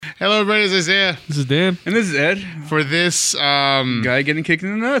Hello, everybody. This is Isaiah. This is Dan. And this is Ed. For this... guy getting kicked in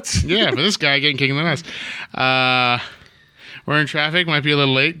the nuts. yeah, for this guy getting kicked in the nuts. We're in traffic. Might be a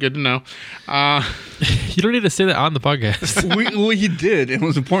little late. Good to know. You don't need to say that on the podcast. Well, he did. It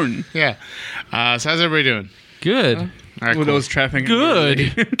was important. Yeah. So how's everybody doing? Good. All right, With cool. those traffic.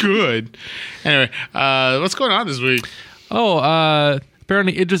 Good. Good. Anyway, what's going on this week?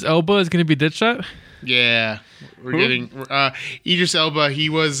 Apparently Idris Elba is going to be Deadshot. Yeah. We're getting... Idris Elba, he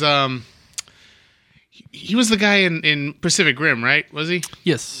was the guy in Pacific Rim, right? Was he?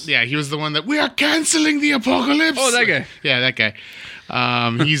 Yes. Yeah, he was the one that... We are canceling the apocalypse! Oh, that guy. Yeah, that guy.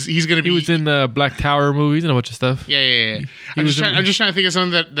 He's going to be... He was in the Black Tower movies and a bunch of stuff. Yeah. I'm just trying to think of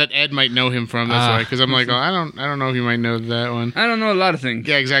something that Ed might know him from. That's why, because I'm like, I don't know if you might know that one. I don't know a lot of things.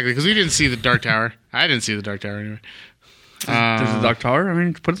 Yeah, exactly. Because we didn't see the Dark Tower. I didn't see the Dark Tower anyway. There's the Dark Tower. I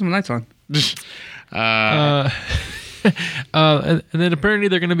mean, put some lights on. And then apparently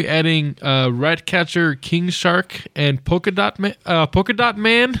they're going to be adding Ratcatcher, King Shark, and Polka Dot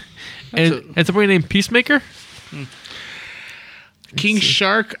Man, and somebody named Peacemaker. King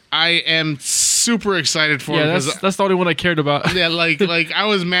Shark, I am super excited for. Yeah, that's the only one I cared about. Yeah, like I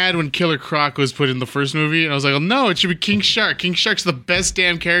was mad when Killer Croc was put in the first movie, and I was like, oh no, it should be King Shark. King Shark's the best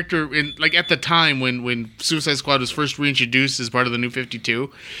damn character in at the time when Suicide Squad was first reintroduced as part of the New 52.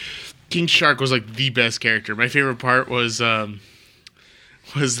 King Shark was like the best character. My favorite part was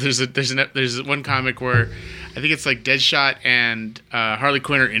there's one comic where I think it's like Deadshot and Harley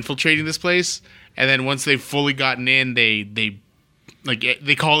Quinn are infiltrating this place, and then once they've fully gotten in, they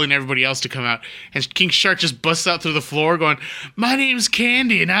call in everybody else to come out, and King Shark just busts out through the floor going, "My name's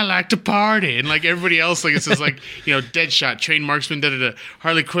Candy and I like to party," and like everybody else, like it says Deadshot, trained marksman,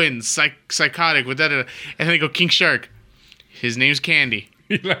 Harley Quinn, psychotic with and then they go, King Shark, his name's Candy.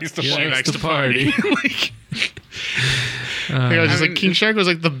 He likes to party. I was just King Shark was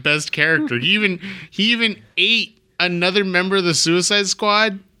like the best character. He even ate another member of the Suicide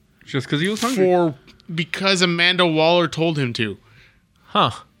Squad just because he was hungry. Because Amanda Waller told him to.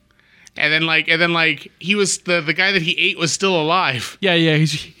 Huh. And then he was the guy that he ate was still alive. Yeah. He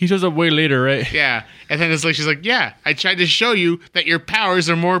shows up way later, right? Yeah. And then it's like she's like, yeah, I tried to show you that your powers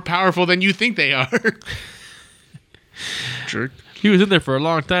are more powerful than you think they are. Jerk. He was in there for a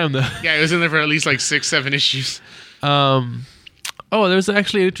long time, though. Yeah, he was in there for at least 6-7 issues. There's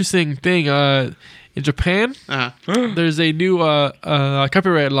actually an interesting thing. In Japan, there's a new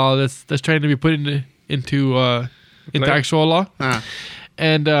copyright law that's trying to be put into actual law.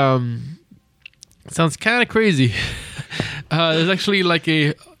 And it sounds kind of crazy. There's actually like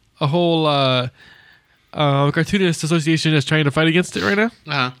a whole cartoonist association that's trying to fight against it right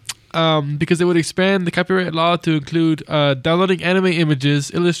now. Because it would expand the copyright law to include downloading anime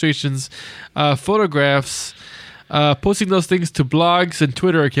images, illustrations, photographs, posting those things to blogs and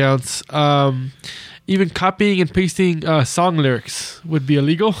Twitter accounts. Even copying and pasting song lyrics would be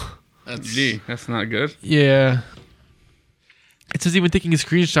illegal. That's not good. Yeah. It says even taking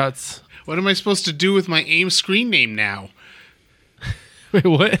screenshots. What am I supposed to do with my AIM screen name now? Wait,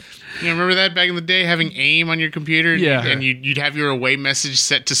 what? You remember that back in the day, having AIM on your computer? Yeah. And you'd have your away message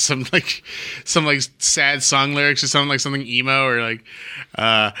set to some sad song lyrics or something emo or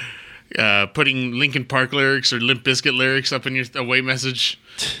putting Linkin Park lyrics or Limp Bizkit lyrics up in your away message.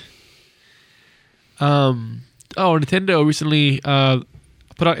 Nintendo recently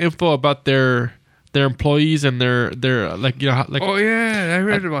put out info about their employees and their Oh yeah, I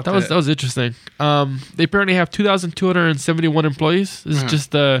read about that. That was interesting. They apparently have 2,271 employees. This is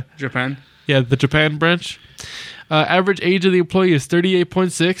just the Japan. Yeah, the Japan branch. Average age of the employee is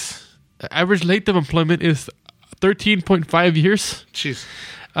 38.6. Average length of employment is 13.5 years. Jeez.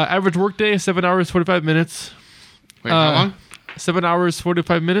 Average workday is 7 hours 45 minutes. Wait, how long? 7 hours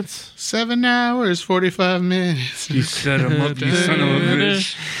 45 minutes. 7 hours 45 minutes. You set him up, you son of a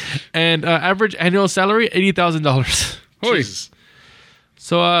bitch. And average annual salary $80,000. Jesus.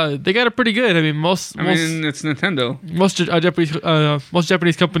 So they got it pretty good. I mean, it's Nintendo. Most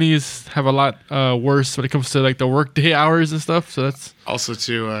Japanese companies have a lot worse when it comes to the workday hours and stuff. So that's also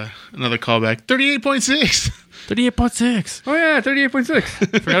to another callback. 38.6. 38.6. Oh yeah,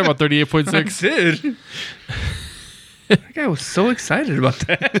 38.6. Forgot about 38.6. I did. That guy was so excited about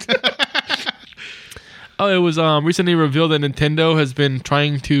that. It was recently revealed that Nintendo has been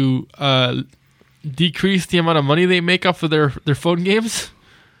trying to decrease the amount of money they make off of their phone games.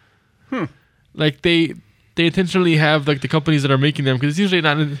 Like they intentionally have the companies that are making them, because it's usually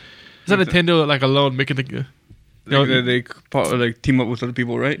not Nintendo alone making the. They team up with other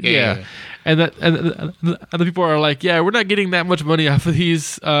people, right? Yeah. And other people are like, we're not getting that much money off of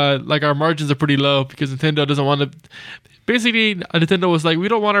these. Our margins are pretty low because Nintendo doesn't want to basically Nintendo was like, we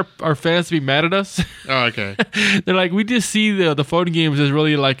don't want our fans to be mad at us. Oh, okay. They're like, we just see the phone games as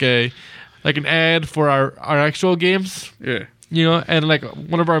really like an ad for our actual games. Yeah. You know, and like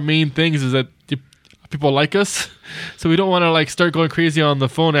one of our main things is that people like us, so we don't want to like start going crazy on the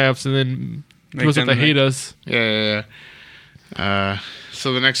phone apps and then people start to hate us. Yeah.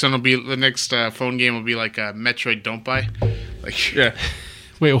 So the next one will be the next phone game will be like Metroid Don't Buy. Like Yeah.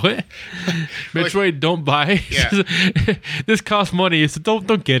 Wait, what? Metroid Don't Buy? Yeah. This costs money, so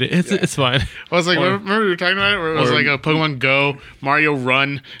don't get it. It's fine. I was like, remember we were talking about it? Where it was like a Pokemon Go, Mario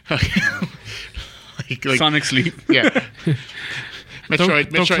Run, like Sonic Sleep. Yeah.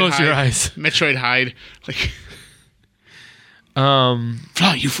 Don't close your eyes. Metroid Hide. Like,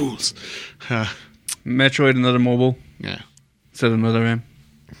 fly, you fools. Metroid, another mobile. Yeah. Instead of another M.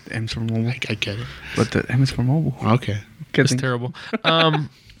 The M's for mobile. I get it. But the M is for mobile. Okay. It's terrible.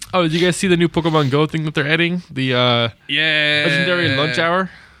 Did you guys see the new Pokemon Go thing that they're adding? The legendary lunch hour.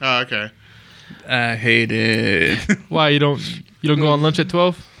 Oh, okay. I hate it. Why you don't go on lunch at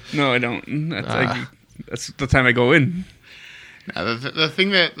 12? No, I don't. That's the time I go in. Now, the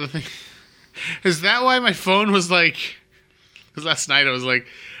thing is that why my phone was like, because last night I was like,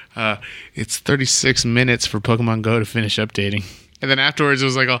 it's 36 minutes for Pokemon Go to finish updating, and then afterwards it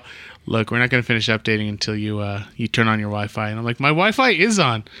was like, oh, look, we're not going to finish updating until you turn on your Wi-Fi, and I'm like, my Wi-Fi is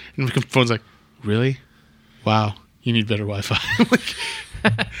on, and my phone's like, really? Wow, you need better Wi-Fi.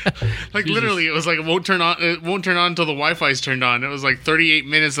 Like literally, it was like it won't turn on until the Wi-Fi's turned on. It was like 38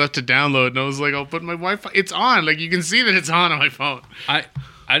 minutes left to download, and I was like, oh, but my Wi-Fi, it's on. Like you can see that it's on my phone. I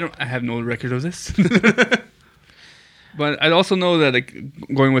have no record of this. But I also know that like,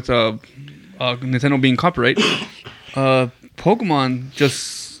 going with Nintendo being copyright, Pokemon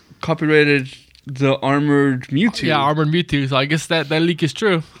just copyrighted the armored Mewtwo. Yeah, armored Mewtwo. So I guess that leak is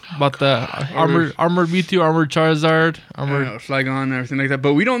true about the armored Mewtwo, armored Charizard, armored Flygon, and everything like that.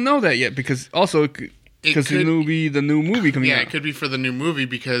 But we don't know that yet because the new movie coming out. Yeah, it could be for the new movie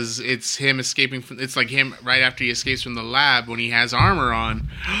because it's him escaping from. It's like him right after he escapes from the lab when he has armor on.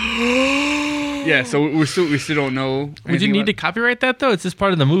 Yeah, so we still don't know. Would you need to copyright that though? It's just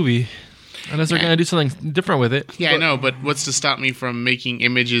part of the movie. Unless they're going to do something different with it. Yeah, I know, but what's to stop me from making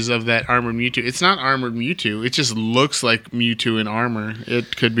images of that armored Mewtwo? It's not armored Mewtwo. It just looks like Mewtwo in armor.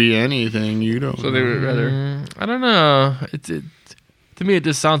 It could be anything. You don't. So they would rather. I don't know. To me, it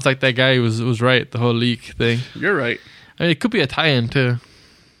just sounds like that guy was right. The whole leak thing. You're right. I mean, it could be a tie-in too.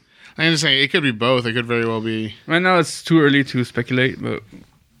 I'm just saying it could be both. It could very well be. Right now, it's too early to speculate, but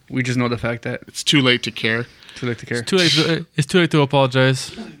we just know the fact that it's too late to care. Too late to care. It's too late to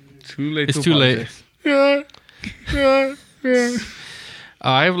apologize. It's too late. Yeah.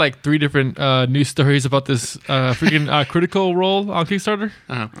 I have like 3 different news stories about this freaking Critical Role on Kickstarter.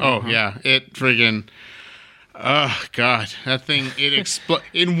 Oh yeah, it freaking. Oh god, that thing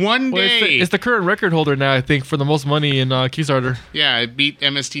in one day. It's the current record holder now, I think, for the most money in Kickstarter. Yeah, it beat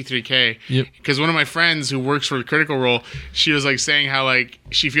MST3K. Yep. Because one of my friends who works for Critical Role, she was like saying how like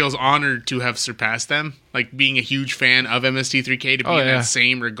she feels honored to have surpassed them, like being a huge fan of MST3K to be in that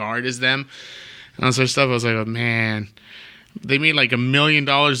same regard as them, and all sorts of stuff. I was like, oh man, they made like $1 million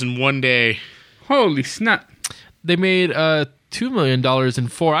in one day. Holy snap! They made $2 million in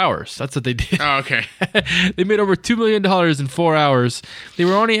 4 hours. That's what they did. Oh, okay. They made over $2 million in 4 hours. They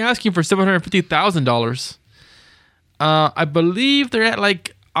were only asking for $750,000. I believe they're at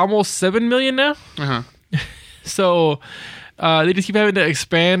like almost $7 million now. So they just keep having to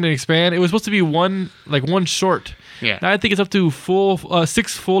expand and expand. It was supposed to be one short. Yeah. Now I think it's up to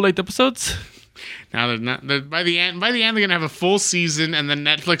 6 full-length episodes. Now they're not. By the end, they're gonna have a full season, and then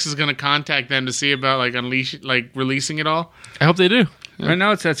Netflix is gonna contact them to see about releasing it all. I hope they do. Yeah. Right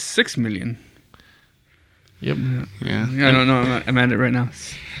now it's at 6 million. Yep. Yeah. I don't know. I'm at it right now.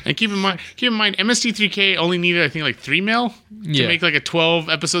 And keep in mind, MST3K only needed, I think, like $3 million to make like a 12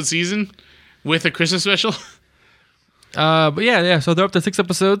 episode season with a Christmas special. But yeah. So they're up to 6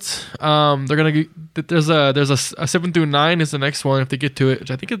 episodes. They're gonna there's a 7 through 9 is the next one if they get to it. Which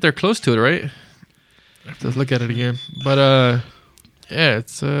I think they're close to it, right? I have to look at it again. But yeah,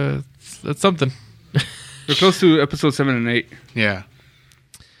 it's something. They're close to episode 7 and 8. Yeah.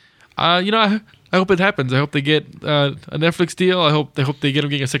 I hope it happens. I hope they get a Netflix deal. I hope they get them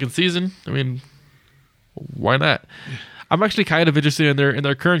getting a second season. I mean, why not? I'm actually kind of interested in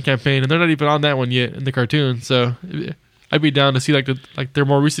their current campaign, and they're not even on that one yet in the cartoon. So I'd be down to see like their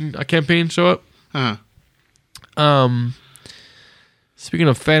more recent campaign show up. Speaking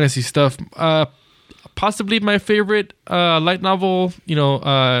of fantasy stuff, possibly my favorite light novel,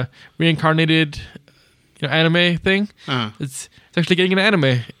 reincarnated, anime thing. It's actually getting an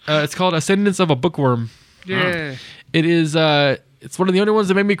anime. It's called Ascendance of a Bookworm. Yeah. it is. It's one of the only ones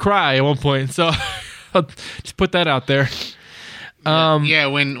that made me cry at one point. So I'll just put that out there.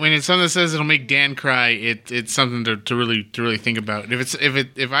 When it's something that says it'll make Dan cry, it's something to really think about.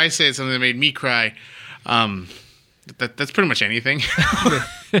 If I say it's something that made me cry, that's pretty much anything.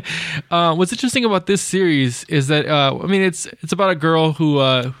 What's interesting about this series is that it's about a girl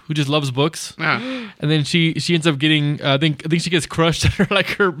who just loves books, and then she ends up getting I think she gets crushed under like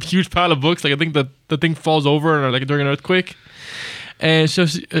her huge pile of books. Like I think the thing falls over like during an earthquake, and so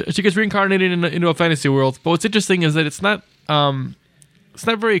she gets reincarnated into a fantasy world. But what's interesting is that it's not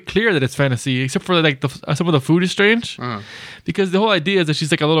very clear that it's fantasy, except for like some of the food is strange, because the whole idea is that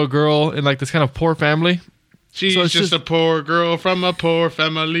she's like a little girl in like this kind of poor family. She's just a poor girl from a poor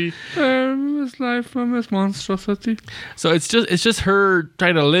family. This life from this monstrosity. So it's just her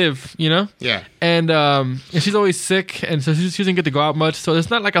trying to live, you know? Yeah. And she's always sick, and so she doesn't get to go out much. So there's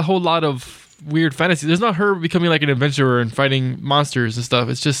not like a whole lot of weird fantasy. There's not her becoming like an adventurer and fighting monsters and stuff.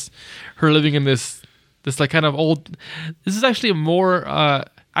 It's just her living in this like kind of old. This is actually a more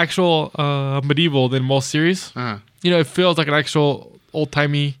actual medieval than most series. You know, it feels like an actual old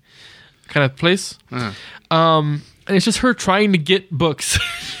timey kind of place. And it's just her trying to get books.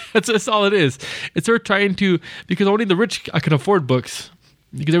 That's all it is. It's her trying to, because only the rich can afford books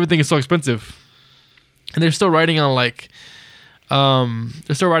because everything is so expensive. And they're still writing on like, hide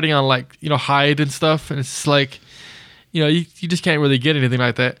and stuff. And it's just like, you know, you just can't really get anything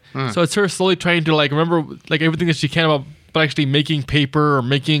like that. So it's her slowly trying to like remember like everything that she can about, but actually making paper or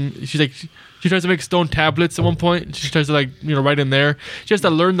she tries to make stone tablets at one point. She tries to like, you know, write in there. She has to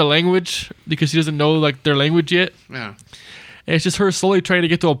learn the language because she doesn't know like their language yet. Yeah. And it's just her slowly trying to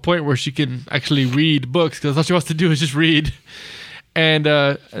get to a point where she can actually read books, because all she wants to do is just read. And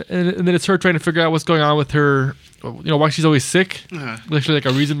then it's her trying to figure out what's going on with her, you know, why she's always sick. There's actually like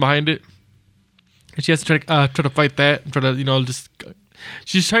a reason behind it. And she has to try to fight that and try to, you know, just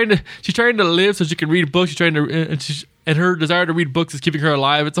she's trying to live so she can read books. She's trying to and her desire to read books is keeping her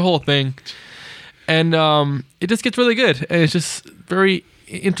alive. It's a whole thing. And it just gets really good, and it's just very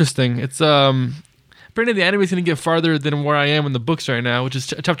interesting. It's apparently the anime is going to get farther than where I am in the books right now, which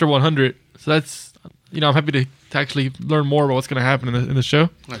is chapter 100. So that's, you know, I'm happy to actually learn more about what's going to happen in the show.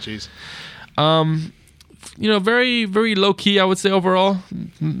 Oh, jeez. You know, very very low key, I would say overall.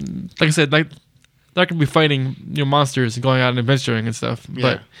 Like I said, like they're not going to be fighting, you know, monsters and going out and adventuring and stuff.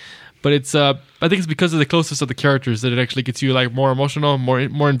 Yeah. But it's I think it's because of the closeness of the characters that it actually gets you like more emotional, more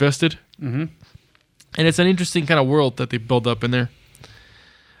invested. Mm-hmm. And it's an interesting kind of world that they build up in there.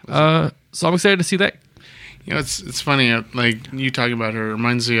 So I'm excited to see that. You know, it's funny. Like you talking about her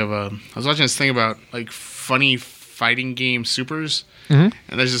reminds me of I was watching this thing about like funny fighting game supers, and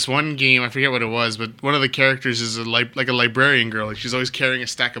there's this one game, I forget what it was, but one of the characters is like a librarian girl. Like she's always carrying a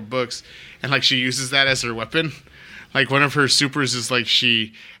stack of books, and like she uses that as her weapon. Like one of her supers is like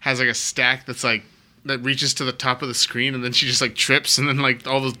she has like a stack that's like that reaches to the top of the screen, and then she just like trips, and then like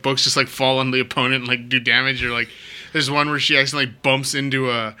all those books just like fall on the opponent and like do damage. Or like there's one where she accidentally bumps into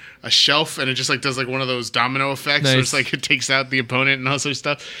a shelf, and it just like does like one of those domino effects. Nice. Where it's like it takes out the opponent and all sort of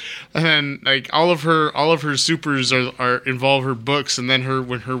stuff. And then like all of her supers are involve her books, and then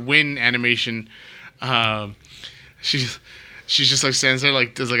when her win animation, she's just like stands there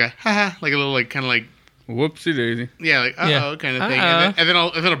like does like a haha, like a little like kind of like whoopsie daisy. Yeah, like uh-oh kind of thing.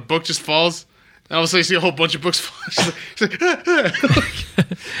 And then a book just falls. And all of a sudden you see a whole bunch of books fall. She's like can't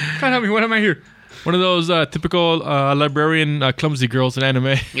help me, what am I here? One of those typical librarian clumsy girls in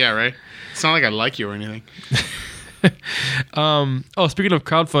anime. Yeah, right? It's not like I like you or anything. Speaking of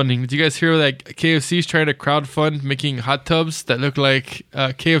crowdfunding, did you guys hear that KFC's trying to crowdfund making hot tubs that look like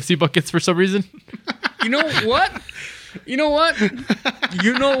KFC buckets for some reason? You know what?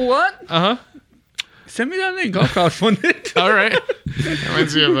 Uh-huh. Send me that link. I'll crowdfund it. All right. That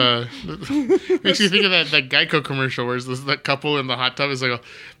reminds me of makes me think of that Geico commercial where that couple in the hot tub is like, oh,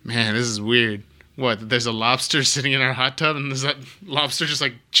 man, this is weird. What? There's a lobster sitting in our hot tub, and there's that lobster just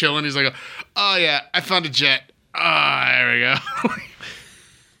like chilling. He's like, oh yeah, I found a jet. Ah, there we go.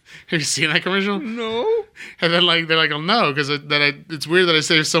 Have you seen that commercial? No. And then like they're like, oh no, because it's weird that I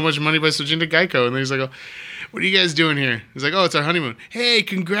saved so much money by switching to Geico. And then he's like, oh, what are you guys doing here? He's like, oh, it's our honeymoon. Hey,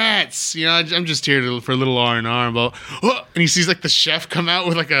 congrats. You know, I'm just here for a little R&R. And he sees like the chef come out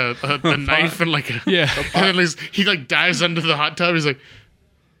with like a knife and like a... Yeah. And then he like dives under the hot tub. He's like,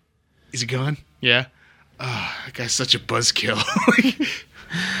 is he gone? Yeah. Oh, that guy's such a buzzkill.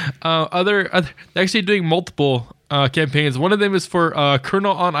 They're actually doing multiple campaigns. One of them is for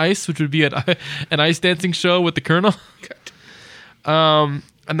Colonel on Ice, which would be an ice dancing show with the Colonel.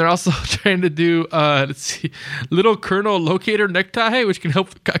 And they're also trying to do, let's see, Little Colonel Locator necktie, which can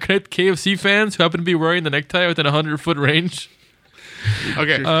help connect KFC fans who happen to be wearing the necktie within a 100-foot range.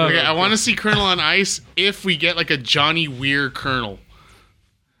 Okay. I want to see Colonel on Ice if we get like a Johnny Weir Colonel.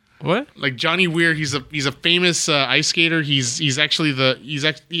 What? Like Johnny Weir, he's a famous ice skater. He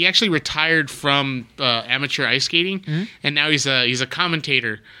actually retired from amateur ice skating, and now he's a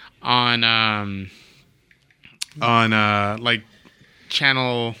commentator on like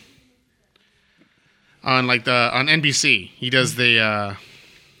channel on NBC. He does the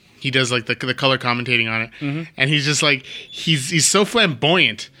color commentating on it, and he's just like he's so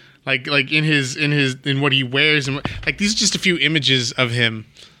flamboyant, like in what he wears, and like these are just a few images of him.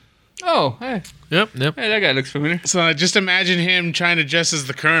 Oh, hey. Yep. Hey, that guy looks familiar. So just imagine him trying to dress as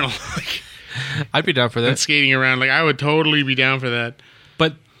the Colonel. Like, I'd be down for that. and skating around. Like, I would totally be down for that.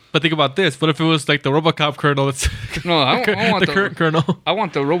 But think about this. What if it was like the RoboCop Colonel? No, I want the current Colonel. I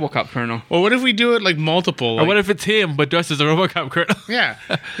want the RoboCop Colonel. Well, what if we do it like multiple? Or what if it's him, but dressed as a RoboCop Colonel? Yeah,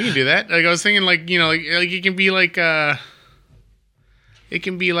 we can do that. Like, I was thinking, like, you know, like it can be like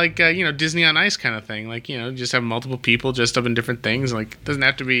Disney on Ice kind of thing. Like, you know, just have multiple people dressed up in different things. Like, it doesn't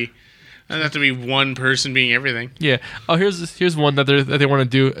have to be one person being everything. Yeah. Oh, here's one that they want to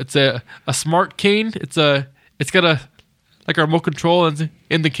do. It's a smart cane. It's got a like a remote control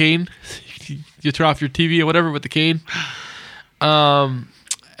in the cane. You turn off your TV or whatever with the cane. And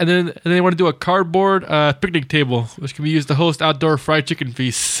then they want to do a cardboard picnic table, which can be used to host outdoor fried chicken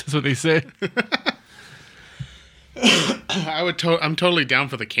feasts. That's what they say. I'm totally down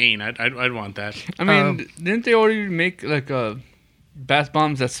for the cane. I'd want that. I mean, didn't they already make like bath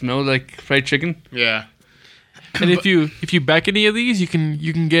bombs that smell like fried chicken? Yeah. And if you back any of these, you can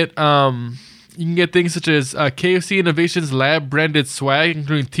get things such as KFC Innovations Lab branded swag,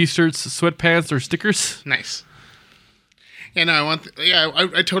 including T-shirts, sweatpants, or stickers. Nice. Yeah, no,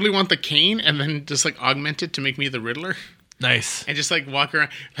 I totally want the cane, and then just like augment it to make me the Riddler. Nice. And just like walk around,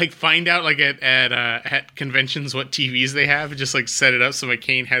 like find out like at conventions what TVs they have, and just like set it up so my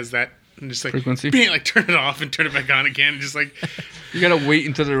cane has that, and just like frequency. Like turn it off and turn it back on again, and just like you gotta wait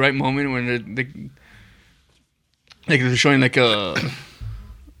until the right moment when they're showing like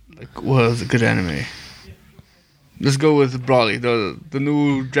what was a good anime. Let's go with Brawly, the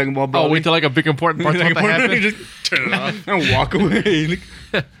new Dragon Ball Brawly. Oh, wait till like a big important part to happen. Just turn it off and walk away.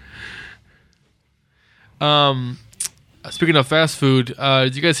 Speaking of fast food,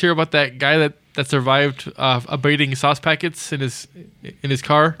 did you guys hear about that guy that survived abrading sauce packets in his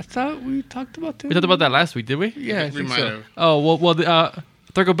car? I thought we talked about that. We talked about that last week, did we? Yeah, I think might so. have. Oh well,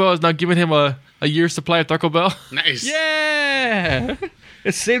 Taco Bell is now giving him a year's supply of Taco Bell. Nice. Yeah,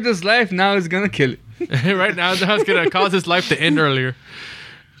 it saved his life. Now it's gonna kill it. Right now, it's gonna cause his life to end earlier.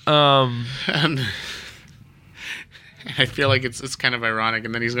 And I feel like it's kind of ironic,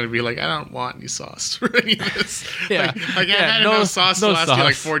 and then he's going to be like, I don't want any sauce for any of this. Yeah. I've had enough sauce to last you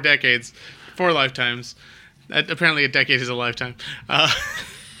like 4 decades, 4 lifetimes. Apparently a decade is a lifetime. I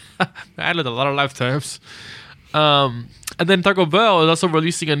lived a lot of lifetimes. And then Taco Bell is also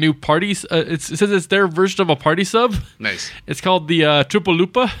releasing a new party. It says it's their version of a party sub. Nice. It's called the Triple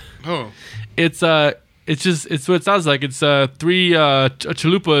Lupa. Oh. It's what it sounds like. It's 3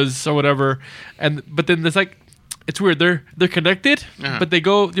 chalupas or whatever, but then it's like, it's weird. They're connected, but they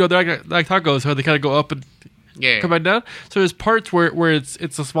go, they're like tacos, how they kind of go up and come back down. So there's parts where it's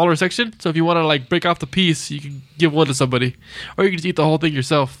a smaller section. So if you want to like break off the piece, you can give one to somebody, or you can just eat the whole thing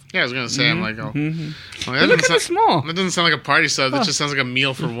yourself. Yeah, I was gonna say, I'm like, It looks kind of small. That doesn't sound like a party sub. That just sounds like a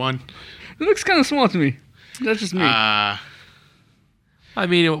meal for one. It looks kind of small to me. That's just me. I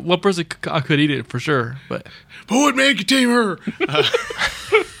mean, one person could eat it for sure, but what man can tame her?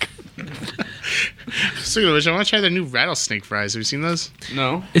 Speaking of which, I want to try their new rattlesnake fries. Have you seen those?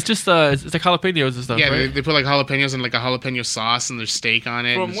 No. It's just it's like jalapenos and stuff. Yeah, right? they put like jalapenos and like a jalapeno sauce and their steak on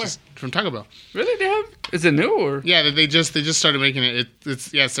it. From where? From Taco Bell. Really? They have? Is it new or? Yeah, they just started making it. It's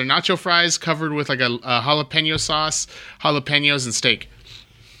their nacho fries covered with like a jalapeno sauce, jalapenos and steak.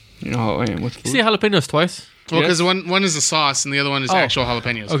 No, wait, what's You see jalapenos twice? Well, because one is a sauce and the other one is actual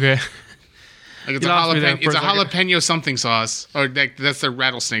jalapenos. Okay. Like it's a jalapeno something sauce, or that's their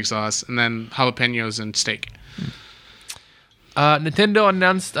rattlesnake sauce, and then jalapenos and steak. Nintendo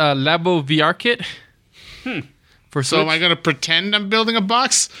announced Labo VR kit. For So Switch. am I gonna pretend I'm building a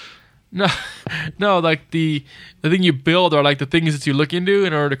box? No, like the thing you build are like the things that you look into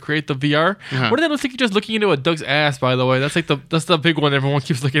in order to create the VR. What do they look like? You're just looking into a duck's ass, by the way. That's like that's the big one everyone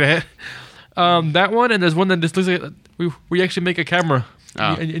keeps looking at. That one, and there's one that just looks like we actually make a camera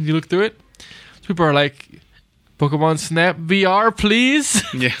and you look through it. So people are like, Pokemon Snap VR, please,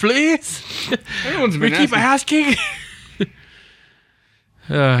 Yeah. please. Everyone's been We keep asking.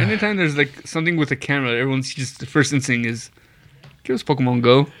 Anytime there's like something with a camera, everyone's just the first instinct is give us Pokemon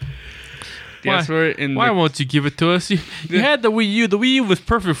Go. They asked for it why won't you give it to us? You had the Wii U. The Wii U was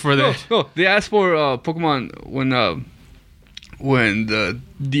perfect for that. No, they asked for Pokemon when the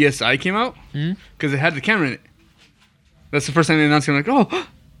DSi came out because it had the camera in it. That's the first time they announced it. I'm like, oh,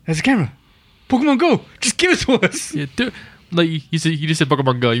 there's a camera. Pokemon Go. Just give it to us. Yeah, dude. Like you just said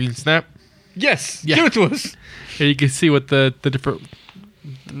Pokemon Go. You mean Snap? Yes. Yeah. Give it to us. And you can see what the different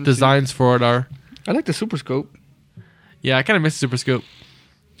designs for it are. I like the Super Scope. Yeah, I kind of miss the Super Scope.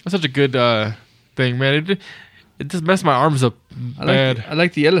 That's such a good thing, man. It just messed my arms up bad. I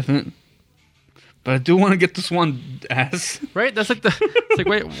like the elephant, but I do want to get the swan ass. Right? That's like it's like,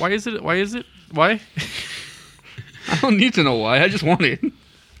 wait, why is it? Why? I don't need to know why. I just want it.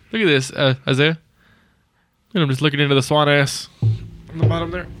 Look at this, Isaiah. And I'm just looking into the swan ass on the bottom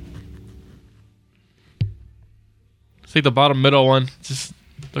there. It's like the bottom middle one. Just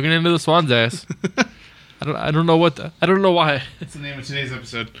looking into the swan's ass. I don't know I don't know why. That's the name of today's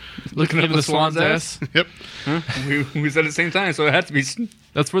episode. Looking into the swan's ass. Yep. Huh? We said it at the same time, so it had to be.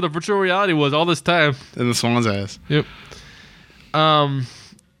 That's where the virtual reality was all this time. In the swan's ass. Yep. God,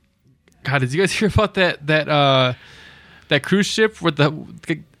 did you guys hear about that cruise ship where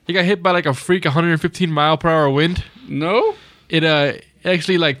they got hit by like a freak 115 mile per hour wind? No. It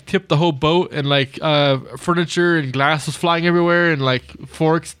actually like tipped the whole boat, and like furniture and glass was flying everywhere, and like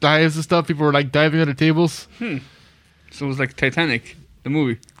forks, knives and stuff. People were like diving under tables. So it was like Titanic, the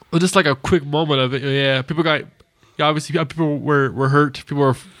movie. Well, just like a quick moment of it. Yeah, obviously people were hurt. People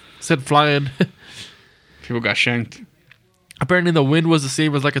were sent flying. People got shanked. Apparently the wind was the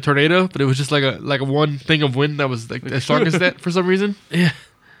same as like a tornado, but it was just like a one thing of wind that was like as strong as that for some reason. Yeah.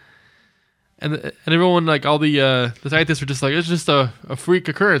 And everyone, like all the scientists were just like, it's just a freak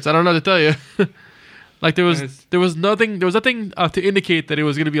occurrence. I don't know what to tell you. Like there was nothing to indicate that it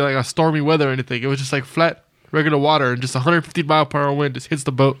was going to be like a stormy weather or anything. It was just like flat regular water, and just 150 mile per hour wind just hits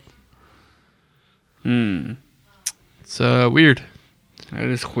the boat. It's weird. That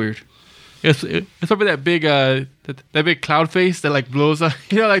is weird. It's probably that big that big cloud face that like blows up,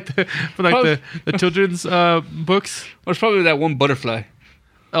 you know, like from like the children's books. Or it's probably that one butterfly.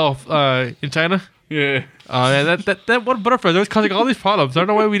 Oh, in China? Yeah. Oh, yeah, that one butterfly that was causing all these problems. I don't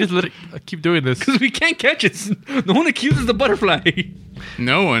know why we just let it keep doing this. Because we can't catch it. No one accuses the butterfly.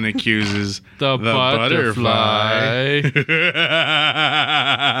 No one accuses the butterfly.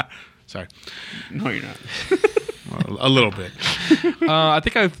 Sorry. No, you're not. Well, a little bit. I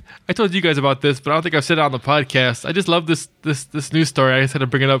think I told you guys about this, but I don't think I've said it on the podcast. I just love this news story. I just had to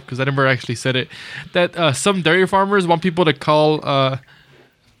bring it up because I never actually said it. That some dairy farmers want people to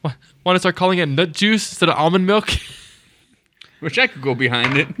want to start calling it nut juice instead of almond milk. Which I could go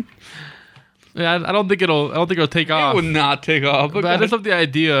behind it. Yeah, I don't think it'll take off. It would not take off. But I just love the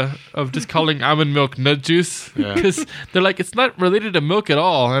idea of just calling almond milk nut juice because they're like, it's not related to milk at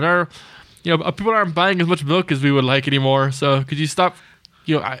all, and people aren't buying as much milk as we would like anymore. So could you stop?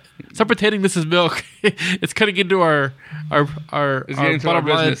 Stop pretending this is milk. It's cutting into our bottom line.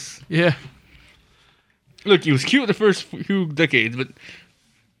 Business. Yeah. Look, it was cute the first few decades, but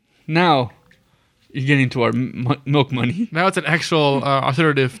now you're getting into our milk money. Now it's an actual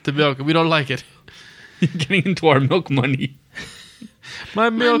alternative to milk, and we don't like it. You're getting into our milk money. My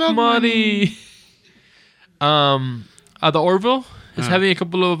milk money. The Orville is having a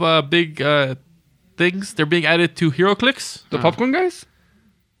couple of big things. They're being added to HeroClix. The popcorn guys?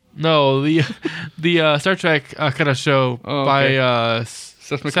 No, the Star Trek kind of show by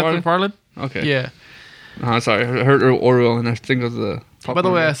Seth MacFarlane. Okay. Yeah. Sorry, I heard Orwell, and I think of the. By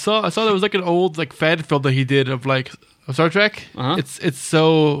the way, I saw there was like an old like fan film that he did of Star Trek. It's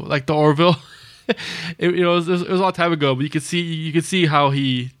so like the Orville. it was a long time ago, but you could see how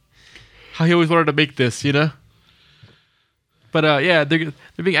he always wanted to make this, you know. But they're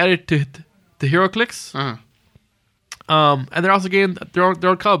being added to HeroClix. And they're also getting their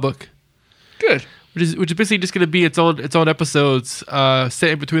own comic book. Good. Which is basically just going to be its own episodes set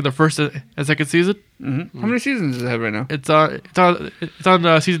in between the first and second season. Mm-hmm. How many seasons does it have right now? It's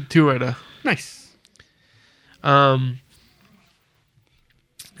on season 2 right now. Nice.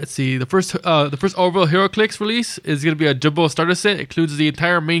 Let's see. The first Orville HeroClix release is going to be a jumbo starter set. It includes the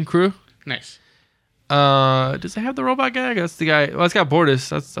entire main crew. Nice. Does it have the robot guy? That's the guy. Well, it's got Bortus.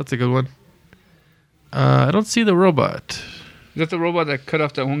 That's a good one. I don't see the robot. Is that the robot that cut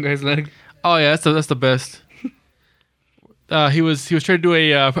off that one guy's leg? Oh yeah, that's the best. He was trying to do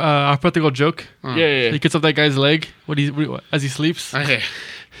a practical joke. Yeah. He cuts off that guy's leg as he sleeps. Okay.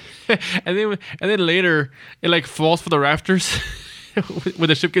 and then later it like falls for the rafters. when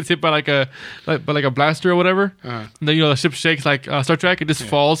the ship gets hit by like a blaster or whatever. And then the ship shakes like Star Trek. It just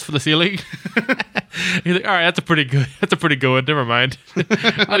falls from the ceiling. He's like, all right, that's a pretty good one. Never mind. I'm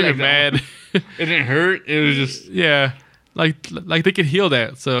not even mad. It didn't hurt. It was just like they can heal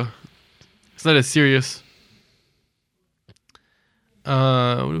that, so it's not as serious.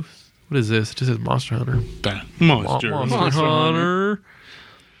 What is this? It just says Monster Hunter. Monster Hunter. Monster Hunter.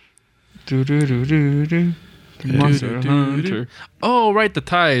 Oh, right, the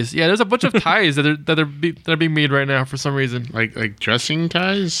ties. Yeah, there's a bunch of ties that are being made right now for some reason. Like dressing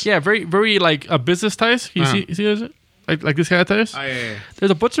ties. Yeah, very very like business ties. You see those? Like this kind of ties. Oh, yeah.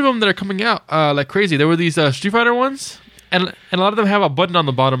 There's a bunch of them that are coming out like crazy. There were these Street Fighter ones, and a lot of them have a button on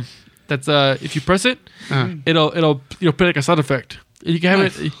the bottom. That's if you press it, it'll put like a sound effect. You can have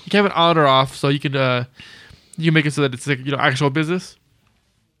it. You can have it on or off, so you can make it so that it's like actual business.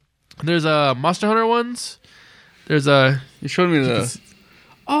 There's Monster Hunter ones. There's you showed me the.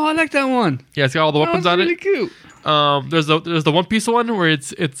 Oh, I like that one. Yeah, it's got all the weapons on really it. Cute. There's the One Piece one where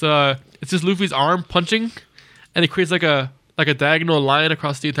it's just Luffy's arm punching, and it creates like a diagonal line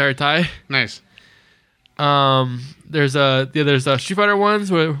across the entire tie. Nice. There's Street Fighter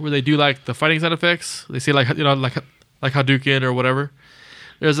ones where they do like the fighting sound effects. They say like Hadouken or whatever.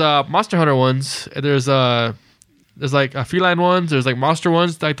 There's Monster Hunter ones. And there's like feline ones. There's like monster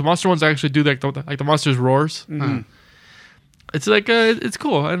ones. Like the monster ones actually do like the monsters roars. Mm-hmm. It's like it's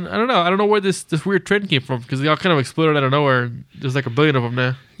cool. And I don't know where this weird trend came from because they all kind of exploded out of nowhere. There's like a billion of them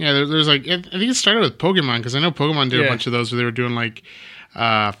now. Yeah, there's like I think it started with Pokemon because I know Pokemon did a bunch of those where they were doing like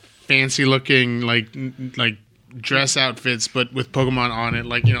fancy looking like dress outfits but with Pokemon on it,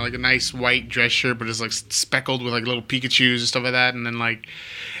 like like a nice white dress shirt but it's like speckled with like little Pikachus and stuff like that, and then like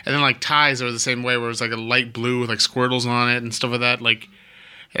ties that were the same way where it was like a light blue with like Squirtles on it and stuff like that. Like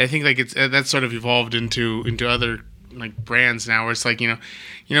I think like it's that's sort of evolved into other like brands now where it's like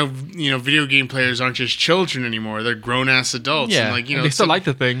video game players aren't just children anymore, they're grown ass adults. Yeah, and like they still like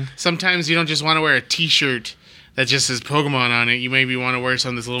the thing. Sometimes you don't just want to wear a t-shirt that just says Pokemon on it. You maybe want to wear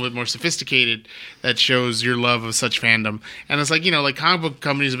something that's a little bit more sophisticated that shows your love of such fandom. And it's like like comic book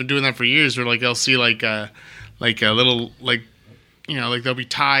companies have been doing that for years where like they'll see like a little like like there'll be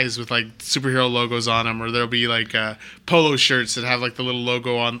ties with like superhero logos on them, or there'll be like polo shirts that have like the little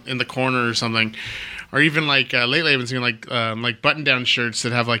logo in the corner or something. Or even like lately I've been seeing like button-down shirts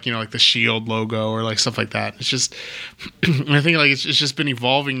that have like like the Shield logo or like stuff like that. It's just I think like it's just been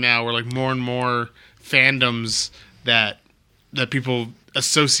evolving now where like more and more fandoms that people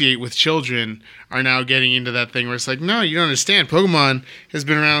associate with children are now getting into that thing where it's like, no, you don't understand. Pokemon has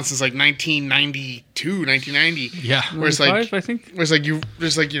been around since like 1992, 1990. Yeah, where it's like I think. Where it's like you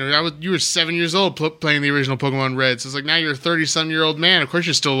were 7 years old playing the original Pokemon Red. So it's like now you're a 30-some-year-old man. Of course,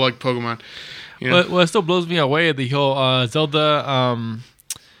 you still like Pokemon. Well, it still blows me away the whole Zelda.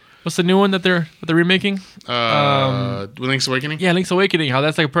 What's the new one that they're remaking? Link's Awakening. Yeah, Link's Awakening. How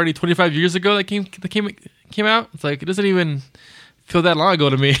that's like probably 25 years ago that came out. It's like it doesn't even feel that long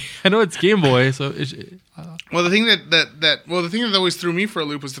ago to me. I know it's Game Boy, so. Well, the thing that always threw me for a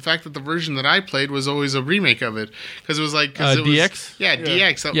loop was the fact that the version that I played was always a remake of it because it was like DX.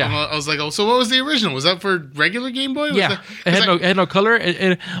 DX. Yeah. I was like, oh, so what was the original? Was that for regular Game Boy? It had no color.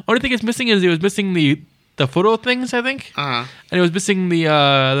 And only thing it's missing is it was missing the photo things, I think. And it was missing the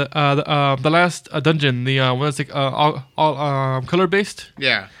last dungeon, the one that's like all color based.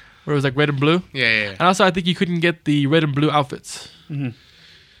 Yeah. Where it was like red and blue. Yeah. And also, I think you couldn't get the red and blue outfits.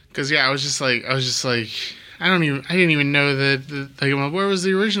 Because I was just like, I didn't even know that. Where was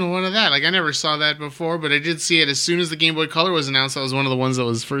the original one of that? Like I never saw that before, but I did see it as soon as the Game Boy Color was announced. That was one of the ones that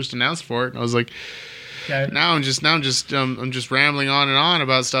was first announced for it. And I was like, now I'm just rambling on and on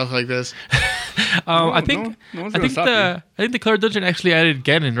about stuff like this. I think the Color Dungeon actually added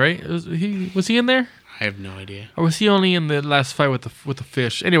Ganon, right? Was he in there? I have no idea. Or was he only in the last fight with the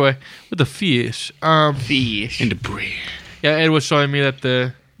fish? Anyway, with the fish. Fish. In the bread. Yeah, Ed was showing me that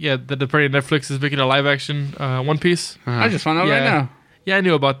the party Netflix is making a live action One Piece. I just found out right now. Yeah, I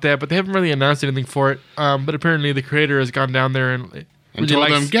knew about that, but they haven't really announced anything for it. But apparently the creator has gone down there and told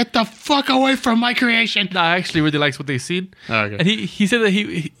them, get the fuck away from my creation. No, I actually really likes what they've seen. Oh, okay. And he said that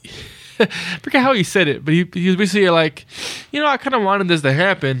he I forget how he said it, but he was basically like, I kind of wanted this to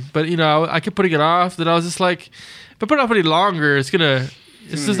happen, but I kept putting it off. Then I was just like, if I put it off any longer, it's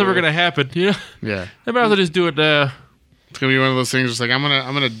just never gonna happen. Yeah. I might as well just do it now. It's gonna be one of those things. Just like I'm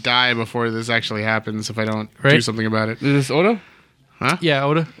gonna die before this actually happens if I don't do something about it. Is this Oda? Huh? Yeah,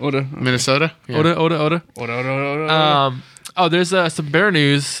 Oda. Minnesota. Yeah. Oda. Oda. Oh, there's some bear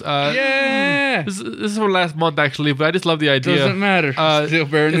news. Yeah. Yeah. This is from last month actually, but I just love the idea. Doesn't matter. Still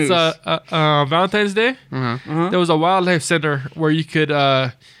bear news. It's Valentine's Day. There was a wildlife center where you could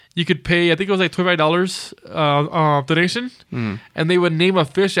pay. I think it was like $25 donation, and they would name a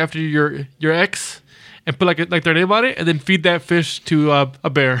fish after your ex, and put like their name on it, and then feed that fish to a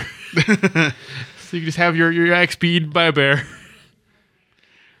bear. So you can just have your ex be eaten by a bear.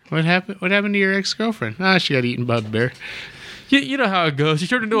 What happened? What happened to your ex-girlfriend? She got eaten by a bear. You know how it goes. You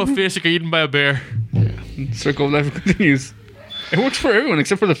turn into a fish and get eaten by a bear. Yeah. Circle of life continues. It works for everyone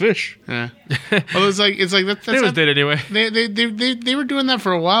except for the fish. Yeah. Well, it's like that's it was dead anyway. They were doing that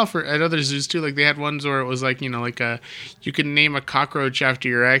for a while at other zoos too. Like they had ones where it was like you can name a cockroach after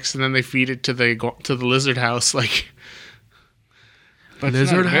your ex, and then they feed it to the lizard house. Like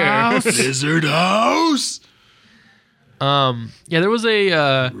lizard house. Lizard house. Yeah, there was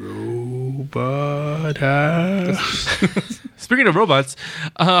a robot house. Speaking of robots,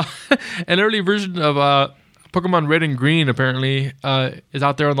 an early version of Pokemon Red and Green apparently is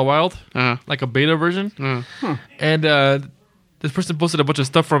out there in the wild, like a beta version. And this person posted a bunch of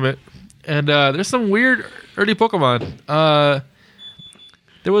stuff from it, and there's some weird early Pokemon.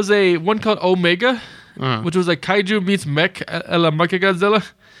 There was one called Omega, which was like Kaiju meets Mech a la Mechagodzilla.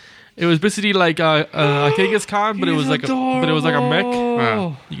 It was basically like a Kangaskhan, but it was like a mech.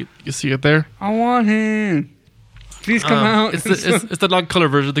 You can see it there. I want him. Please come out. It's the non-color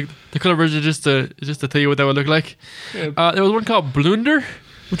version. The color version is just to tell you what that would look like. Yeah. There was one called Blunder,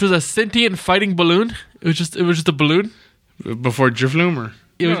 which was a sentient fighting balloon. It was just a balloon. Before Drifloom,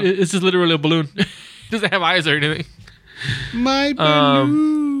 it's just literally a balloon. It doesn't have eyes or anything. My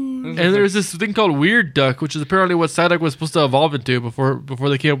balloon. And there's this thing called Weird Duck, which is apparently what Psyduck was supposed to evolve into before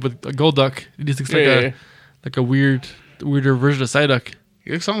they came up with a Gold Duck. It just looks like a weirder version of Psyduck.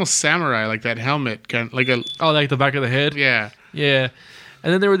 It looks almost samurai, like that helmet, kind of like like the back of the head. Yeah. And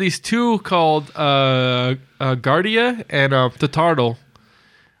then there were these two called Guardia and Tatardo.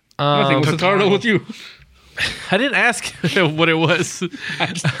 Nothing was Tatardo with you. I didn't ask what it was.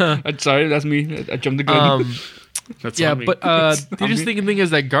 I'm sorry, that's me. I jumped the gun. That's but the interesting thing is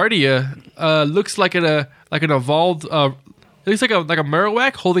that Guardia looks like an evolved. It looks like a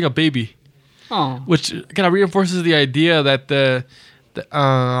Marowak holding a baby. Oh. Which kind of reinforces the idea that the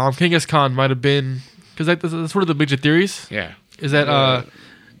Kangaskhan might have been, because that's one of the major theories. Yeah, is that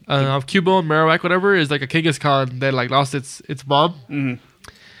Cubone, Marowak, whatever, is like a Kangaskhan that like lost its mom. Mm-hmm.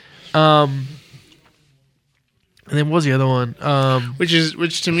 And then what was the other one?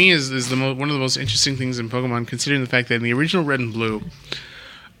 Which to me is one of the most interesting things in Pokemon, considering the fact that in the original Red and Blue,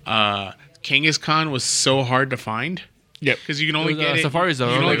 Kangaskhan was so hard to find. Yep, because you can only get it. Safari Zone.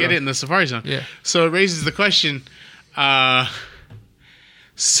 You can only get it in the Safari Zone. Yeah. So it raises the question.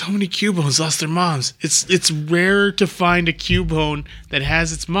 So many Cubones lost their moms. It's rarer to find a Cubone that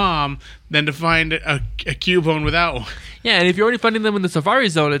has its mom than to find a Cubone without one. Yeah, and if you're only finding them in the Safari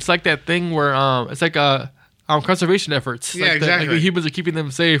Zone, it's like that thing where it's like conservation efforts. Yeah, like exactly. Like the humans are keeping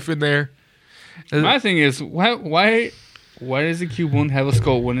them safe in there. My thing is, why does a Cubone have a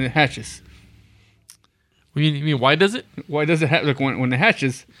skull when it hatches? You mean why does it? Why does it have when it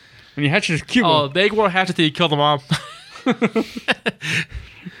hatches? When you hatch a Cubone. Oh, the egg won't hatch until you kill the mom. That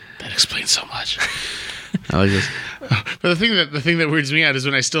explains so much. I like this. But the thing that weirds me out is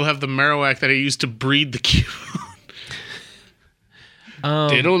when I still have the Marowak that I used to breed the Cubone.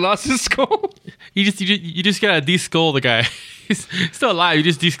 Ditto lost his skull. You just gotta de-skull the guy. He's still alive. You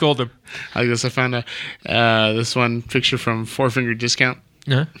just de-skulled him. I like this. I found this one picture from Four Finger Discount.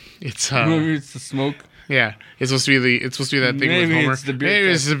 Yeah. It's maybe it's the smoke. Yeah, it's supposed to be that thing maybe with Homer. It's the beer maybe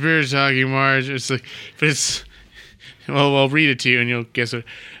it's the beer talking Marge. It's like, but it's. Well, I'll read it to you and you'll guess it.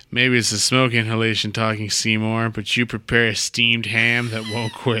 Maybe it's the smoke inhalation talking Seymour, but you prepare a steamed ham that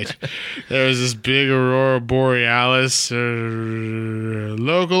won't quit. There was this big aurora borealis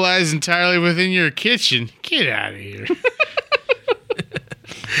localized entirely within your kitchen. Get out of here.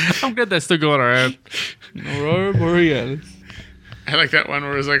 I'm glad that's still going around. Aurora borealis. I like that one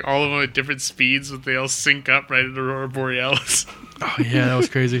where it was like all of them at different speeds, but they all sync up right at Aurora Borealis. Oh, yeah, that was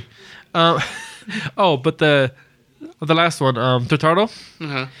crazy. But the last one, Tortardo.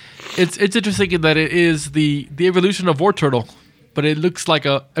 Uh-huh. It's interesting in that it is the evolution of War Turtle, but it looks like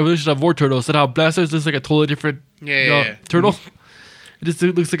a evolution of War Turtle. Instead of how Blastoise looks like a totally different turtle. It just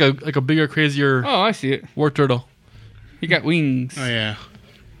looks like a bigger, crazier. Oh, I see it. War Turtle. He got wings. Oh yeah.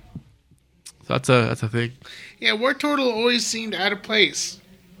 So that's a thing. Yeah, War Turtle always seemed out of place.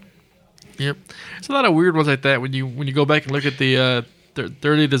 Yep. There's a lot of weird ones like that when you go back and look at the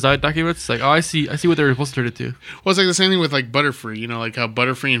early design documents. It's like, oh, I see what they were supposed to turn it to. Well, it's like the same thing with like Butterfree. You know, like how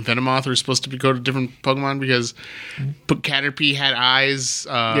Butterfree and Venomoth were supposed to go to different Pokemon because Caterpie had eyes.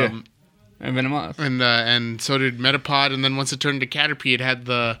 And Venomoth. And so did Metapod. And then once it turned to Caterpie, it had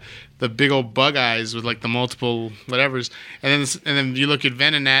the big old bug eyes with like the multiple whatevers. And then you look at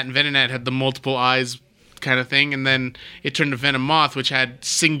Venonat, and Venonat had the multiple eyes kind of thing. And then it turned to Venomoth, which had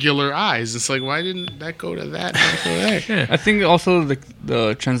singular eyes. It's like, why didn't that go to that? Not go there? Yeah. I think also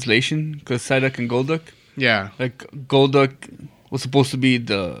the translation, because Psyduck and Golduck. Yeah. Like Golduck was supposed to be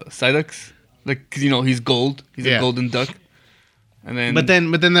the Psyducks. Like, cause, he's gold. He's a golden duck. And then, but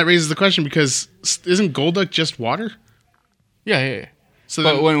then that raises the question, because isn't Golduck just water? Yeah. So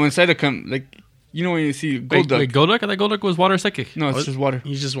but when Psyduck come, like, when you see Golduck. Wait, Golduck? I thought Golduck was water psychic. No, it's just water.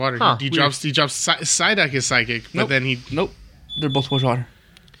 He's just water. Huh, he drops Psyduck is psychic, but then he. Nope. They're both water.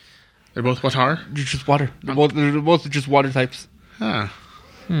 They're both water? They're just water. They're both just water types. Huh.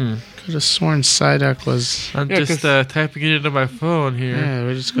 Could have sworn Psyduck was. I'm just typing it into my phone here. Yeah,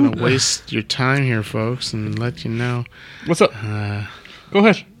 we're just gonna waste your time here, folks, and let you know. What's up? Go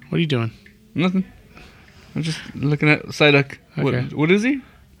ahead. What are you doing? Nothing. I'm just looking at Psyduck. Okay. What is he?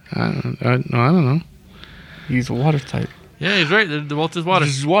 I don't know. He's a water type. Yeah, he's right. They're both just water.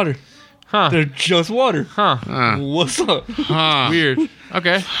 Just water. Huh. They're just water. Huh. What's up? Weird.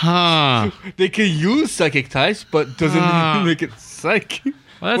 Okay. They can use psychic types, but doesn't make it psych.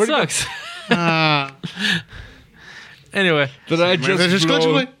 Well, that sucks. Anyway. Did I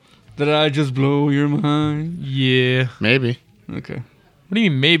just blow your mind? Yeah. Maybe. Okay. What do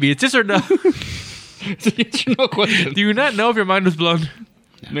you mean maybe? It's just or no? It's a yes or no question. Do you not know if your mind was blown?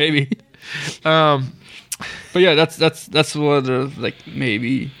 Maybe. But yeah, that's what like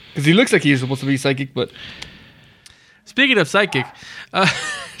maybe, because he looks like he's supposed to be psychic, but. Speaking of psychic,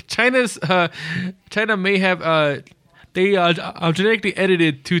 China may have they genetically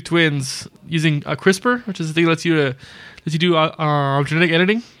edited two twins using CRISPR, which is the thing that lets you do genetic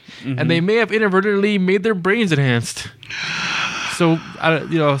editing, and they may have inadvertently made their brains enhanced. So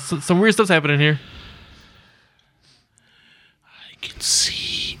some weird stuff's happening here. I can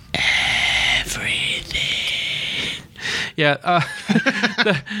see everything. Yeah,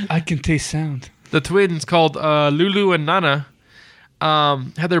 I can taste sound. The twins called Lulu and Nana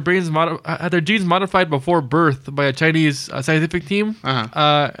had their genes modified before birth by a Chinese scientific team,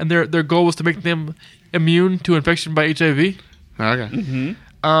 and their goal was to make them immune to infection by HIV. Okay. Mm-hmm.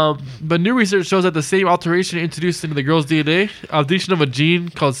 But new research shows that the same alteration introduced into the girl's DNA, deletion of a gene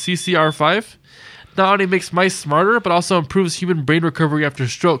called CCR5, not only makes mice smarter, but also improves human brain recovery after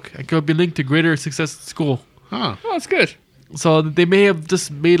stroke and could be linked to greater success at school. Oh, that's good. So they may have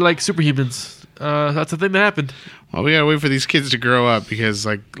just made like superhumans. That's the thing that happened. Well, we gotta wait for these kids to grow up, because,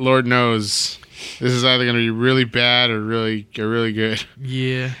 like, Lord knows, this is either gonna be really bad or really good.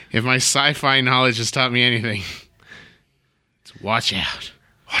 Yeah. If my sci-fi knowledge has taught me anything, it's watch out.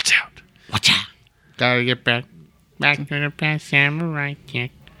 Watch out. Watch out. Gotta get back to the past samurai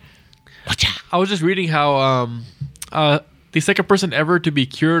kick. Watch out. I was just reading how the second person ever to be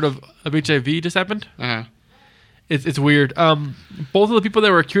cured of HIV just happened. It's weird. Both of the people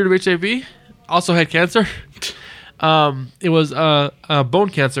that were cured of HIV also had cancer. It was bone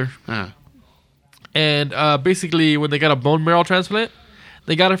cancer. And basically, when they got a bone marrow transplant,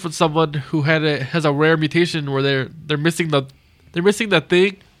 they got it from someone who has a rare mutation where they're missing the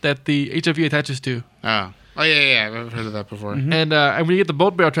thing that the HIV attaches to. Oh yeah, I've heard of that before. Mm-hmm. And when you get the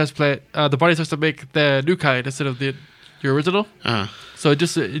bone marrow transplant, the body starts to make the new kind instead of your original. So it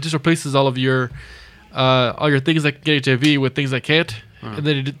just replaces all of your things that get HIV with things that can't, and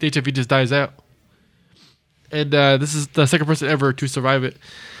then the HIV just dies out. And this is the second person ever to survive it.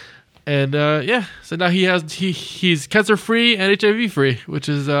 And so now he's cancer free and HIV free, which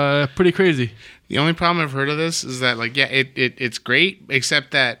is pretty crazy. The only problem I've heard of this is that, like, yeah, it's great,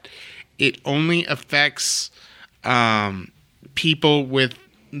 except that it only affects people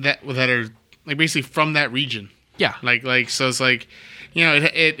that are like basically from that region. Yeah, like so it's like,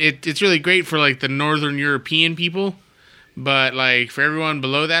 it's really great for like the Northern European people, but like for everyone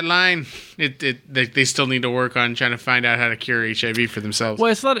below that line, they still need to work on trying to find out how to cure HIV for themselves.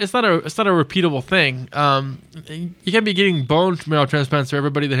 Well, it's not a repeatable thing. You can't be getting bone marrow transplants for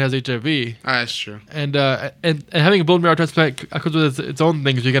everybody that has HIV. That's true. And having a bone marrow transplant comes with its own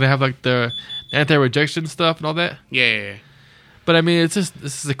things. You got to have like the anti-rejection stuff and all that. Yeah. But I mean, this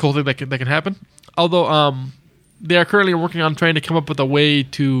is a cool thing that can happen. Although they are currently working on trying to come up with a way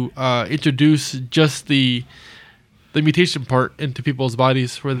to introduce just the mutation part into people's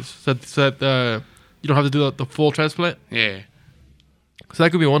bodies, so that you don't have to do the full transplant. Yeah. So that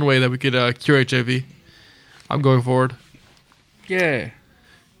could be one way that we could cure HIV. I'm going forward. Yeah.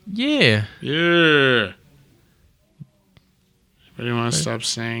 Anybody want to stop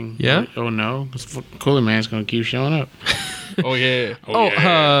saying? Yeah. Oh no, because Cooler Man's going to keep showing up. Oh yeah.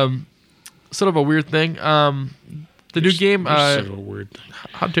 sort of a weird thing. The new game. Sort of a weird thing.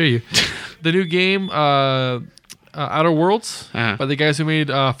 How dare you? The new game, Outer Worlds, by the guys who made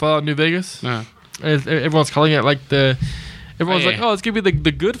Fallout New Vegas. Everyone's calling it like the. Everyone's like, "Oh, it's gonna be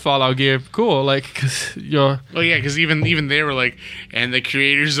the good Fallout game." Cool, like, cause you're. Oh yeah, because even they were like, and the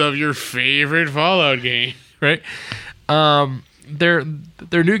creators of your favorite Fallout game, right? Their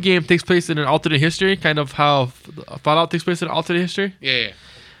new game takes place in an alternate history, kind of how Fallout takes place in an alternate history. Yeah.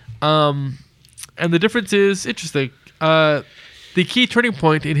 And the difference is interesting. The key turning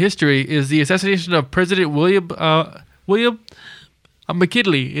point in history is the assassination of President William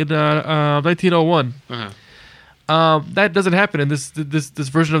McKinley in 1901. That doesn't happen in this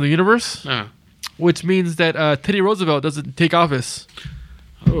version of the universe, which means that Teddy Roosevelt doesn't take office.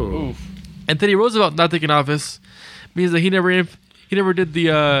 Oh. And Teddy Roosevelt not taking office means that he never did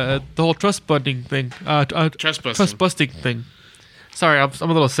the whole trust busting thing. Trust busting thing. Sorry, I'm a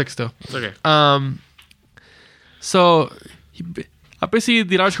little sick still. It's okay. So basically,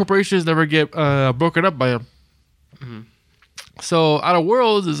 the large corporations never get broken up by him. Mm-hmm. So Outer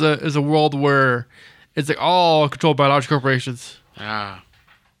Worlds is a world where it's like all controlled by large corporations. And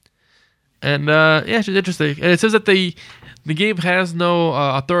it's interesting. And it says that the game has no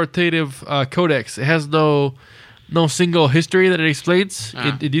authoritative codex. It has no single history that it explains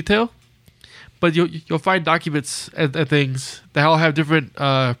in detail. But you'll find documents and things that all have different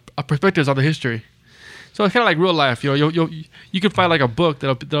perspectives on the history. So it's kind of like real life. You know, you can find like a book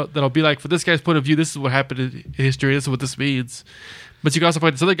that'll be like, for this guy's point of view, this is what happened in history. This is what this means. But you can also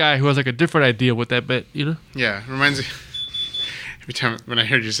find this other guy who has like a different idea of what that meant. You know? Yeah, it reminds me. Every time when I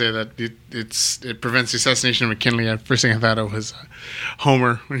heard you say that, it prevents the assassination of McKinley. The first thing I thought of was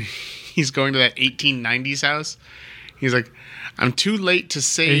Homer when he's going to that 1890s house. He's like, I'm too late to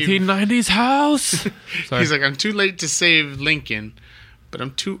save 1890s house. He's like, I'm too late to save Lincoln, but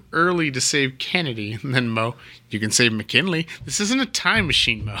I'm too early to save Kennedy. And then Mo, you can save McKinley. This isn't a time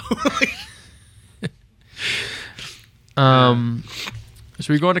machine, Mo.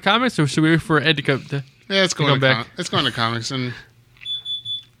 Should we go into comics, or should we wait for Ed to come? Yeah, let's go back. Let's go into comics, and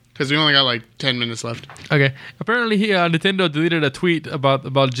because we only got like 10 minutes left. Okay. Apparently, Nintendo deleted a tweet about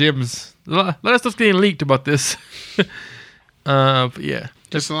gyms. A lot of stuff's getting leaked about this. But yeah.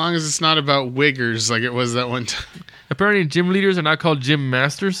 Just as long as it's not about wiggers like it was that one time. Apparently, gym leaders are now called gym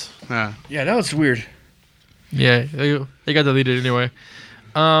masters. Yeah, that was weird. Yeah, they got deleted anyway.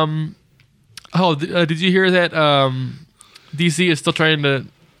 Did you hear that DC is still trying to...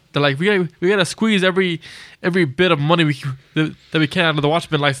 They're like, we gotta squeeze every bit of money that we can out of the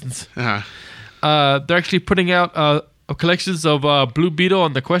Watchmen license. They're actually putting out collections of Blue Beetle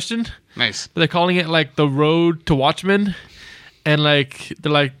and The Question. Nice. They're calling it like the Road to Watchmen, and like they're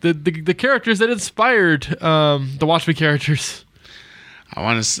like the characters that inspired the Watchmen characters. I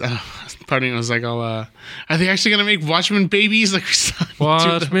want to. Part of me was like, are they actually gonna make Watchmen babies like we saw?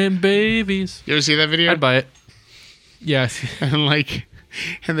 Watchmen babies. You ever see that video? I'd buy it. Yes.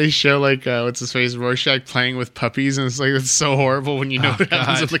 And they show like what's his face, Rorschach playing with puppies, and it's like that's so horrible when you know what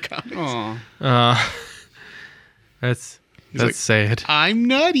happens in the comics. That's like, sad. I'm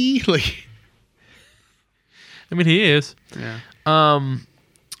nutty. Like, I mean, he is. Yeah.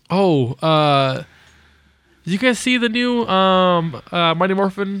 Did you guys see the new Mighty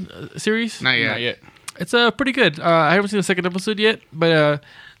Morphin series? Not yet. It's pretty good. I haven't seen the second episode yet, but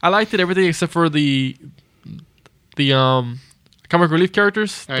I liked it. Everything except for the comic relief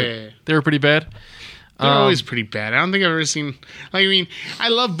characters. They were pretty bad. They're always pretty bad. I don't think I've ever seen. Like, I mean, I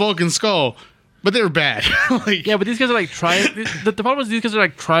love Bulk and Skull, but they were bad. Like, yeah, but these guys are like trying. The problem is these guys are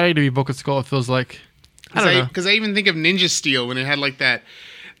like trying to be Bulk and Skull. It feels like. I don't know. Because I even think of Ninja Steel when it had like that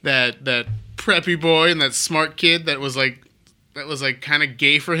preppy boy and that smart kid that was like kind of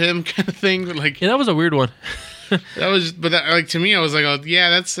gay for him kind of thing. But like, yeah, that was a weird one. To me, I was like, oh yeah,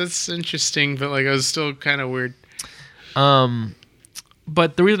 that's interesting, but like, I was still kind of weird.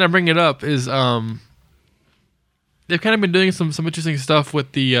 But the reason I bring it up is they've kind of been doing some interesting stuff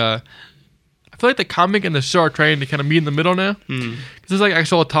with the. I feel like the comic and the show are trying to kind of meet in the middle now. Because there's like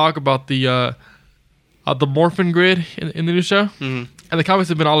actual talk about the morphin grid in the new show. And the comics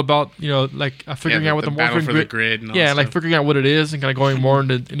have been all about, like figuring out what the morphin grid and all like figuring out what it is and kind of going more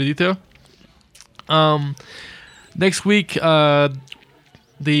into detail. Next week, the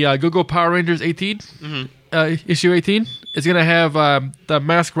Go-Go Power Rangers 18, issue 18, is going to have the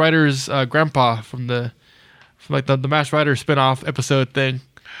Masked Rider's grandpa from the Masked Rider spin-off episode thing.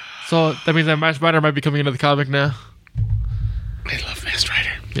 So that means that Masked Rider might be coming into the comic now. I love Masked Rider.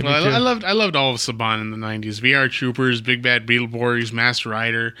 Yeah, well, I loved all of Saban in the 90s. VR Troopers, Big Bad Beetleborgs, Masked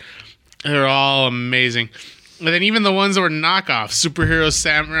Rider. They're all amazing. And then even the ones that were knockoffs, Superhero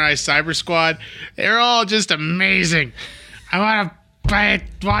Samurai Cyber Squad, they're all just amazing. I want to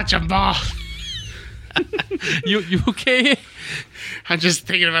watch them all. You okay? I'm just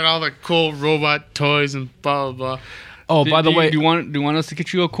thinking about all the cool robot toys and blah, blah, blah. Oh, by the way. Do you want us to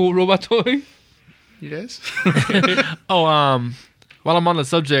get you a cool robot toy? You guys? While I'm on the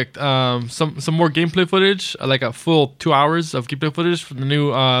subject, some more gameplay footage, like a full 2 hours of gameplay footage from the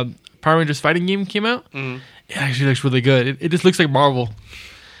new Power Rangers fighting game came out. Mm-hmm. It actually looks really good. It just looks like Marvel.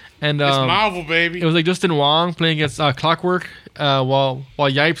 And it's Marvel, baby. It was like Justin Wong playing against Clockwork while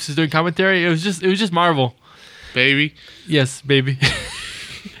Yipes is doing commentary. It was just Marvel. Baby. Yes, baby.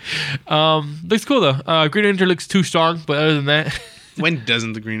 Looks cool though. Green Ranger looks too strong, but other than that, when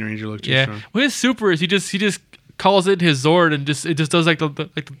doesn't the Green Ranger look too strong? Well, his super is he just calls in his Zord and it just does like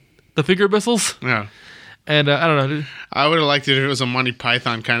the finger missiles. Yeah. And I don't know. I would have liked it if it was a Monty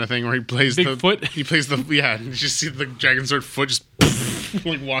Python kind of thing where he plays Bigfoot. He plays and you just see the Dragon Sword foot just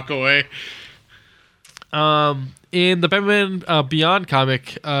like walk away. In the Batman Beyond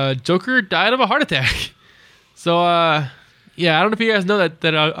comic, Joker died of a heart attack. So I don't know if you guys know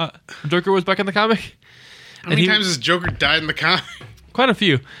that Joker was back in the comic. How many times has Joker died in the comic? Quite a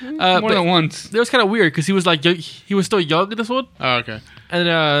few. More than once. It was kind of weird because he was like he was still young in this one. Oh, okay. And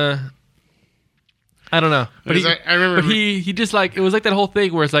I don't know, but I remember. But he just like it was like that whole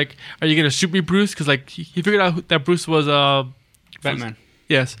thing where it's like, are you gonna shoot me, Bruce? Because like he figured out that Bruce was Batman.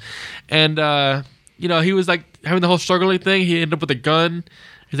 Yes, and he was like having the whole struggling thing. He ended up with a gun.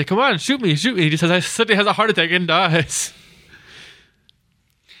 He's like, come on, shoot me. He just suddenly has a heart attack and dies.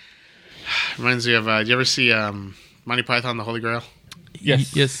 Reminds me of. Do you ever see Monty Python, The Holy Grail?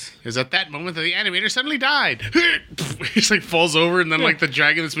 Yes. It was at that moment that the animator suddenly died. He just like falls over, and then like the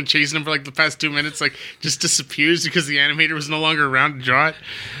dragon that's been chasing him for like the past 2 minutes like just disappears because the animator was no longer around to draw it.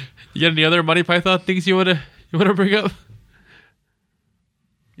 You got any other Monty Python things you wanna bring up?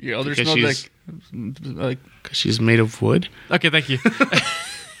 Yeah, others know like because she's made of wood. Okay, thank you.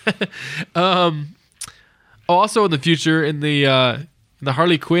 Also in the future, in the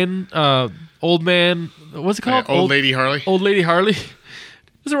Harley Quinn old man, what's it called? Old Lady Harley. Old Lady Harley.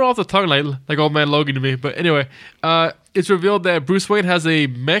 Doesn't roll off the tongue like Old Man Logan to me. But anyway, it's revealed that Bruce Wayne has a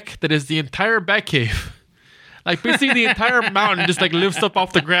mech that is the entire Batcave. Like basically the entire mountain just like lifts up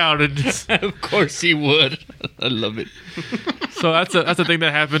off the ground and just. Of course he would. I love it. So that's a thing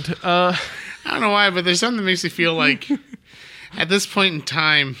that happened. I don't know why, but there's something that makes me feel like at this point in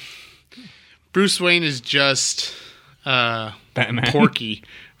time, Bruce Wayne is just Batman. Porky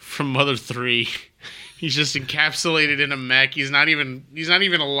from Mother 3. He's just encapsulated in a mech. He's not even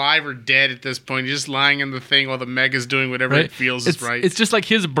alive or dead at this point. He's just lying in the thing while the mech is doing whatever it feels is right. It's just like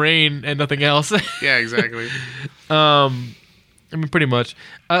his brain and nothing else. Yeah, exactly. I mean, pretty much.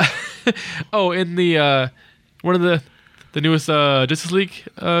 In the one of the newest Justice League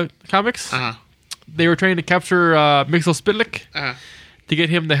comics, they were trying to capture Mixel Spitlick to get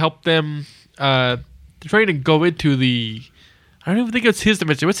him to help them. They're trying to go into the. I don't even think it's his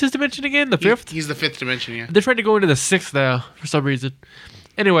dimension. What's his dimension again? The fifth? He's the fifth dimension, yeah. They're trying to go into the sixth now for some reason.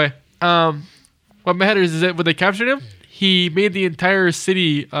 Anyway, what matters is that when they captured him, he made the entire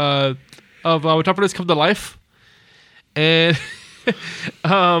city of Metropolis come to life. And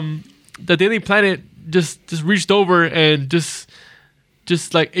the Daily Planet just reached over and just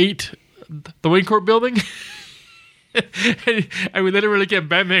like ate the Wayne Court building. and we literally get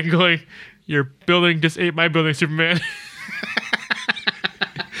Batman going, your building just ate my building, Superman.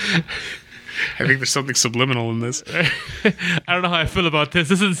 I think there's something subliminal in this. I don't know how I feel about this.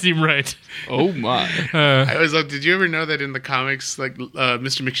 This doesn't seem right. Oh my! I was like, did you ever know that in the comics, like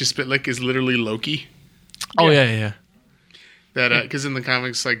Mr. Mixer Spitlick is literally Loki? Oh yeah. That because in the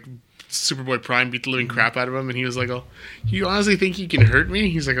comics, like Superboy Prime beat the living crap out of him, and he was like, "Oh, you honestly think you can hurt me?"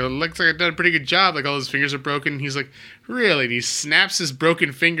 He's like, "Oh, looks like I've done a pretty good job. Like all his fingers are broken." He's like, "Really?" And he snaps his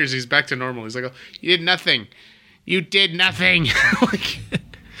broken fingers. He's back to normal. He's like, "Oh, you did nothing. You did nothing." Like,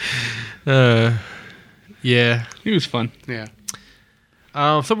 yeah. He was fun. Yeah.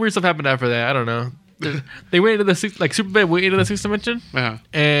 Some weird stuff happened after that. I don't know. They went into the Superman went into the sixth dimension,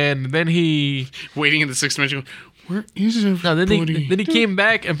 and then he waiting in the sixth dimension. Where is it? No, then he came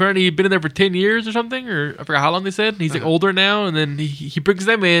back, and apparently he'd been in there for 10 years or something, or I forgot how long they said. He's like older now, and then he brings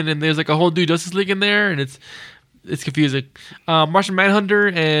them in, and there's like a whole new Justice League in there, and it's confusing. Martian Manhunter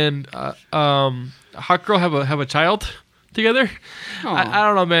and Hawkgirl have a child together. I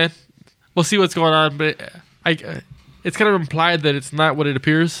don't know, man. We'll see what's going on, but it's kind of implied that it's not what it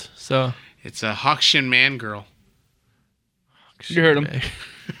appears. So it's a Hawkshin Man girl. You heard him.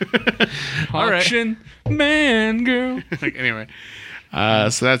 Hawkshin Man girl. Like anyway,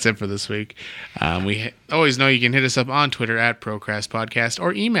 So that's it for this week. We always know you can hit us up on Twitter at procrast-podcast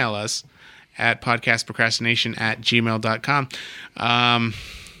or email us at podcastprocrastination@gmail.com.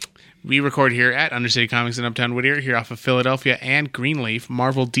 We record here at Undercity Comics in Uptown Whittier, here off of Philadelphia and Greenleaf,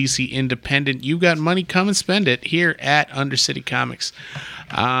 Marvel DC Independent. You got money, come and spend it here at Undercity Comics.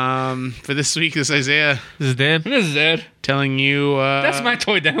 For this week, this is Isaiah. This is Dan. This is Ed. Telling you... That's my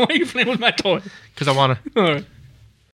toy, Dan. Why are you playing with my toy? Because I want to. All right.